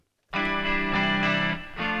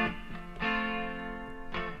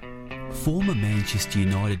Former Manchester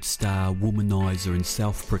United star, womaniser and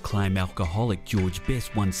self-proclaimed alcoholic George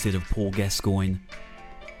Best once said of Paul Gascoigne,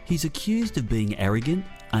 "He's accused of being arrogant,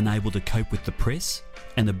 unable to cope with the press,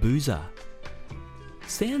 and a boozer.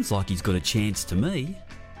 Sounds like he's got a chance to me."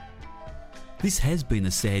 This has been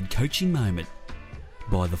a sad coaching moment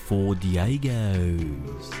by the four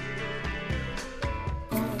Diegos.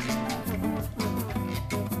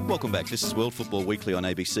 Welcome back. This is World Football Weekly on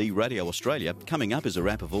ABC Radio Australia. Coming up is a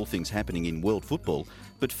wrap of all things happening in world football.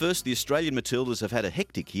 But first, the Australian Matildas have had a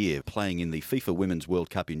hectic year playing in the FIFA Women's World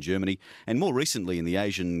Cup in Germany and more recently in the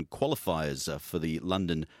Asian qualifiers for the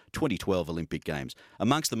London 2012 Olympic Games.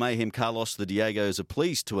 Amongst the mayhem, Carlos, the Diegos are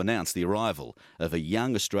pleased to announce the arrival of a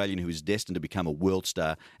young Australian who is destined to become a world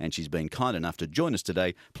star, and she's been kind enough to join us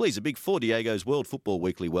today. Please, a big Four Diegos World Football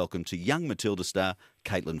Weekly welcome to young Matilda star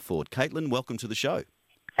Caitlin Foord. Caitlin, welcome to the show.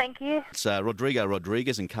 Thank you. It's Rodrigo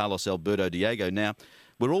Rodriguez and Carlos Alberto Diego. Now,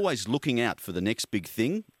 we're always looking out for the next big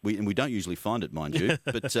thing, and we don't usually find it, mind you.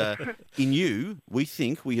 But in you, we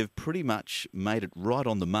think we have pretty much made it right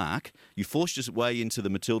on the mark. You forced your way into the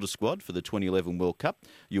Matilda squad for the 2011 World Cup.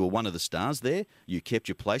 You were one of the stars there. You kept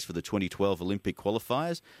your place for the 2012 Olympic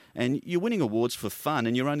qualifiers. And you're winning awards for fun,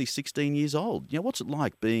 and you're only 16 years old. You know, what's it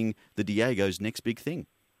like being the Diego's next big thing?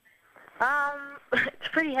 It's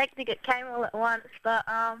pretty hectic. It came all at once, but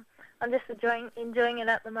I'm just enjoying it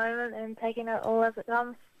at the moment and taking it all as it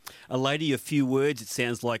comes. A lady, a few words, it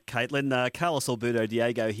sounds like, Caitlin. Carlos Alberto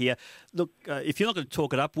Diego here. Look, if you're not going to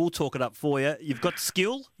talk it up, we'll talk it up for you. You've got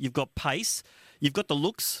skill, you've got pace, you've got the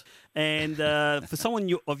looks, and for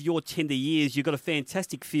someone of your tender years, you've got a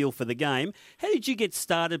fantastic feel for the game. How did you get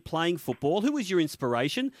started playing football? Who was your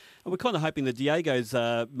inspiration? And we're kind of hoping the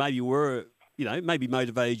Diegos maybe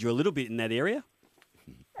motivated you a little bit in that area.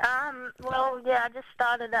 I just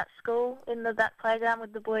started at school in that playground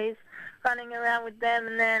with the boys, running around with them,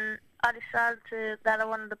 and then I decided that I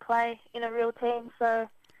wanted to play in a real team, so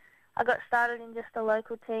I got started in just a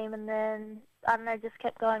local team, and then, just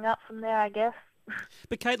kept going up from there, I guess.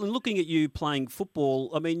 But Caitlin, looking at you playing football,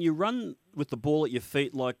 I mean, you run with the ball at your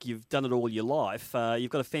feet like you've done it all your life.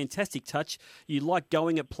 You've got a fantastic touch. You like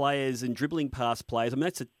going at players and dribbling past players. I mean,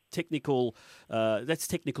 that's technical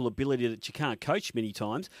ability that you can't coach many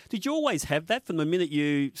times. Did you always have that from the minute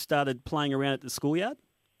you started playing around at the schoolyard?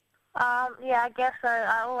 I guess so.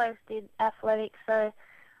 I always did athletics, so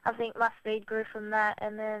I think my speed grew from that.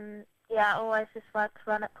 And then, I always just liked to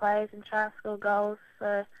run at plays and try and score goals.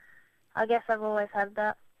 So I guess I've always had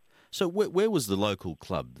that. So where was the local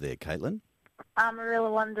club there, Caitlin?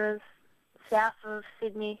 Marilla Wanderers, south of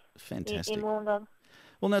Sydney. Fantastic. In Wollongong.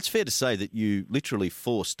 Well, now it's fair to say that you literally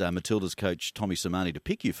forced Matilda's coach Tommy Sermanni to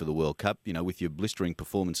pick you for the World Cup, with your blistering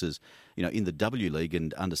performances, in the W League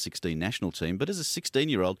and under-16 national team. But as a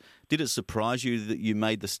 16-year-old, did it surprise you that you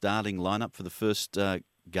made the starting lineup for the first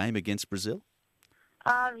game against Brazil?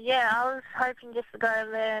 I was hoping just to go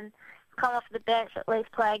over there and come off the bench, at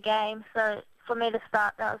least play a game. So for me to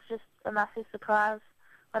start, that was just a massive surprise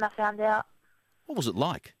when I found out. What was it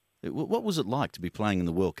like? What was it like to be playing in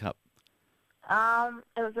the World Cup?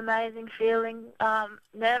 It was an amazing feeling.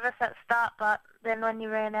 Nervous at the start, but then when you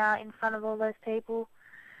ran out in front of all those people,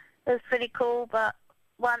 it was pretty cool. But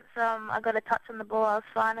once I got a touch on the ball, I was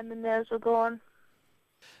fine and the nerves were gone.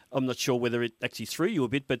 I'm not sure whether it actually threw you a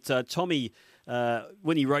bit, but Tommy,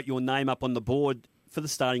 when he wrote your name up on the board for the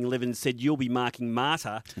starting 11, said you'll be marking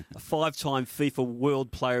Marta, a 5-time FIFA World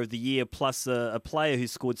Player of the Year, plus a player who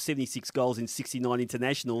scored 76 goals in 69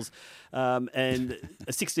 internationals, and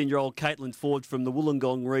a 16-year-old Caitlin Foord from the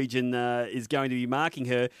Wollongong region is going to be marking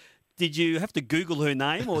her. Did you have to Google her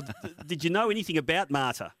name, or did you know anything about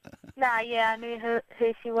Marta? I knew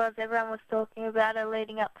who she was. Everyone was talking about her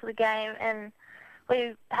leading up to the game, and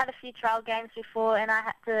we had a few trial games before, and I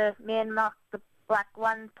had to mark the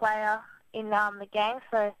one player in the game,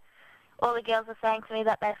 so all the girls were saying to me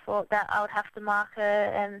that they thought that I would have to mark her,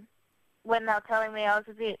 and when they were telling me, I was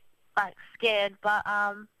a bit scared, but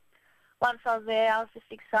once I was there, I was just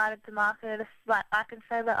excited to mark her. I can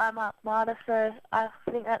say that I marked Marta, so I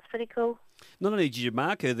think that's pretty cool. Not only did you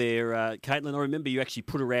mark her there, Caitlin, I remember you actually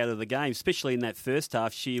put her out of the game, especially in that first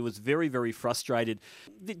half. She was very, very frustrated.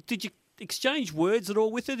 Did you exchange words at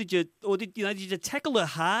all with her? Did you tackle her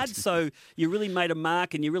hard so you really made a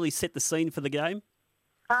mark and you really set the scene for the game?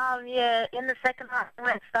 In the second half, I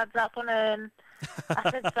went studs up on her and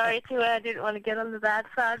I said sorry to her. I didn't want to get on the bad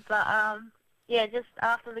side, but just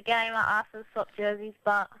after the game, I asked her to swap jerseys,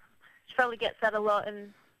 but she probably gets that a lot,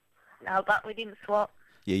 but we didn't swap.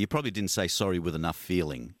 Yeah, you probably didn't say sorry with enough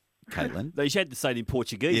feeling, Caitlin. You had to say it in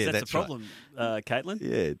Portuguese. Yeah, that's the problem, right. Caitlin.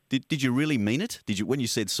 Yeah. Did you really mean it? When you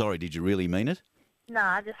said sorry, did you really mean it?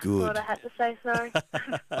 Nah, I just Good. thought I had to say sorry.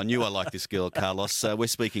 I knew I liked this girl, Carlos. We're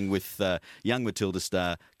speaking with young Matilda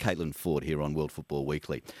star Caitlin Ford here on World Football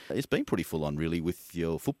Weekly. It's been pretty full on, really, with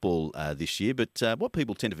your football this year, but what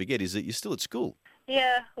people tend to forget is that you're still at school.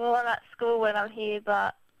 Yeah, well, I'm at school when I'm here,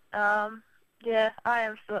 but yeah, I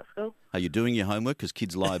am still at school. Are you doing your homework? Because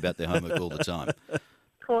kids lie about their homework all the time. Of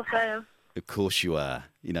course I am. Of course you are.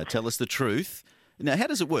 Tell us the truth. Now, how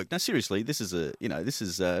does it work? Now, seriously,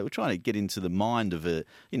 we're trying to get into the mind of a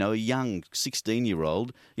young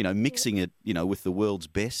 16-year-old, mixing it, with the world's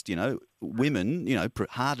best, women,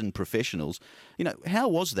 hardened professionals. How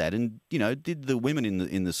was that? And, did the women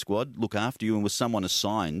in the squad look after you, and was someone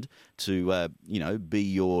assigned to, be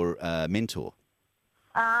your mentor?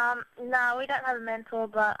 No, we don't have a mentor,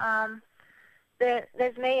 but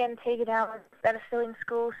there's me and Tegan Allen that are still in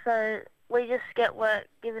school, so we just get work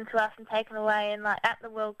given to us and taken away, and at the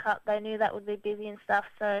World Cup they knew that would be busy and stuff,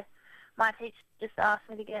 so my teacher just asked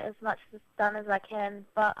me to get as much done as I can.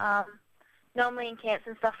 But normally in camps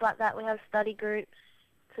and stuff like that we have study groups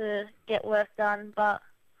to get work done, but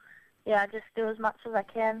yeah, I just do as much as I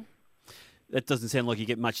can. That doesn't sound like you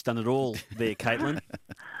get much done at all there, Caitlin.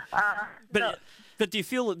 But do you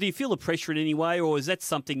feel the pressure in any way, or is that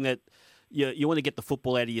something that you want to get the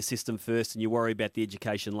football out of your system first and you worry about the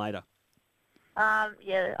education later?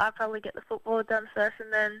 Yeah, I probably get the football done first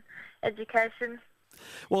and then education.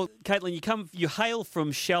 Well, Caitlin, you hail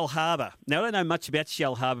from Shell Harbour. Now, I don't know much about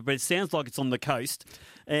Shell Harbour, but it sounds like it's on the coast.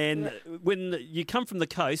 And when you come from the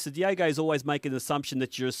coast, the Diego's always make an assumption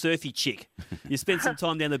that you're a surfy chick. You spend some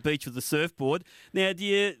time down the beach with the surfboard. Now,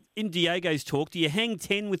 in Diego's talk, do you hang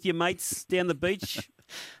 10 with your mates down the beach?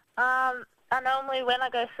 I normally, when I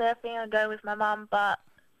go surfing, I go with my mum, but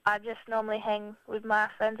I just normally hang with my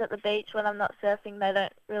friends at the beach. When I'm not surfing, they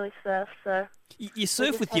don't really surf, so... You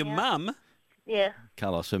surf with your mum? Yeah.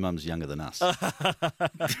 Carlos, her mum's younger than us.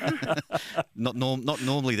 Not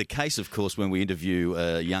normally the case, of course, when we interview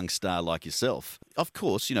a young star like yourself. Of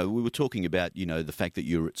course, we were talking about, the fact that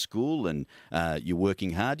you're at school and you're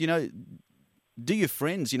working hard. Do your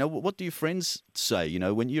friends, what do your friends say?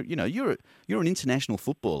 When you're an international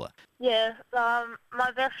footballer. Yeah,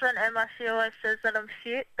 my best friend Emma, she always says that I'm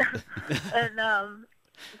shit. And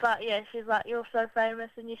but yeah, she's like, you're so famous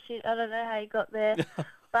and you're shit. I don't know how you got there.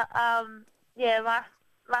 But yeah,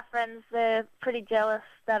 my friends, they're pretty jealous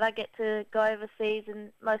that I get to go overseas,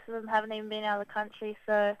 and most of them haven't even been out of the country.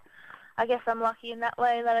 So I guess I'm lucky in that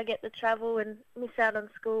way that I get to travel and miss out on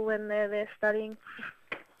school when they're there studying.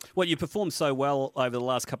 Well, you performed so well over the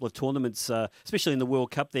last couple of tournaments, especially in the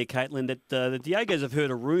World Cup there, Caitlin, that the Diegos have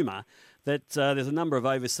heard a rumour that there's a number of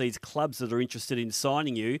overseas clubs that are interested in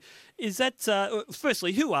signing you. Is that,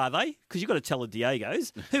 firstly, who are they? Because you've got to tell the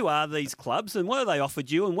Diegos. Who are these clubs and what have they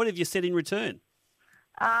offered you and what have you said in return?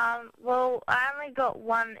 Well, I only got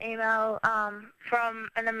one email from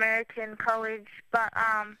an American college, but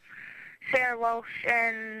Sarah Walsh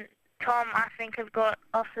and Tom, I think, have got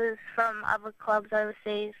offers from other clubs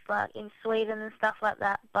overseas, like in Sweden and stuff like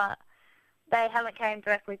that, but they haven't came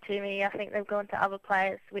directly to me. I think they've gone to other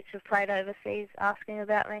players which have played overseas asking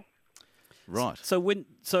about me. Right. So would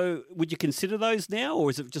you consider those now, or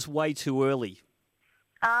is it just way too early?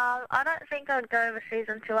 I don't think I'd go overseas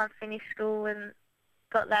until I'm finished school and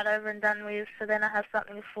got that over and done with, so then I have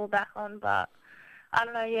something to fall back on, but I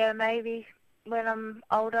don't know, yeah, maybe when I'm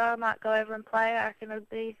older I might go over and play. I reckon it would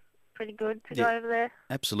be pretty good to go over there.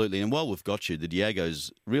 Absolutely. And while we've got you, the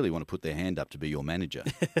Diegos really want to put their hand up to be your manager.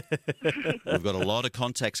 We've got a lot of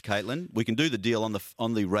contacts, Caitlin. We can do the deal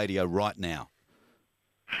on the radio right now.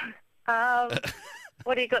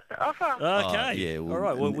 What do you got to offer? Okay. Yeah. Well, all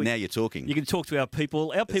right. Well, now you're talking. You can talk to our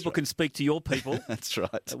people. Our people can speak to your people. That's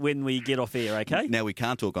right. When we get off air, okay? Now we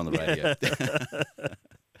can't talk on the radio.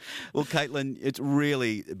 Well, Caitlin, it's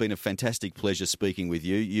really been a fantastic pleasure speaking with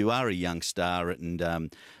you. You are a young star,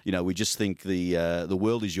 and we just think the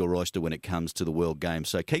world is your oyster when it comes to the World Games.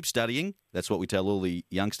 So keep studying. That's what we tell all the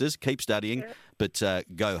youngsters. Keep studying, but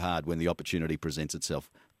go hard when the opportunity presents itself.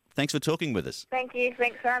 Thanks for talking with us. Thank you.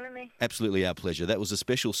 Thanks for having me. Absolutely our pleasure. That was a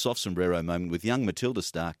special soft sombrero moment with young Matilda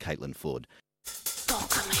star Caitlin Ford.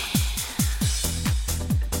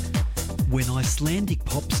 When Icelandic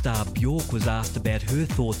pop star Björk was asked about her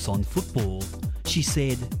thoughts on football, she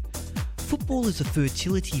said, "Football is a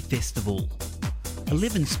fertility festival.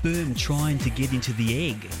 11 sperm trying to get into the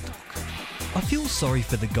egg. I feel sorry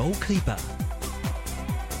for the goalkeeper.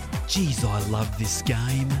 Geez, I love this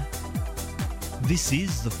game. This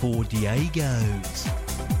is the 4 Diegos."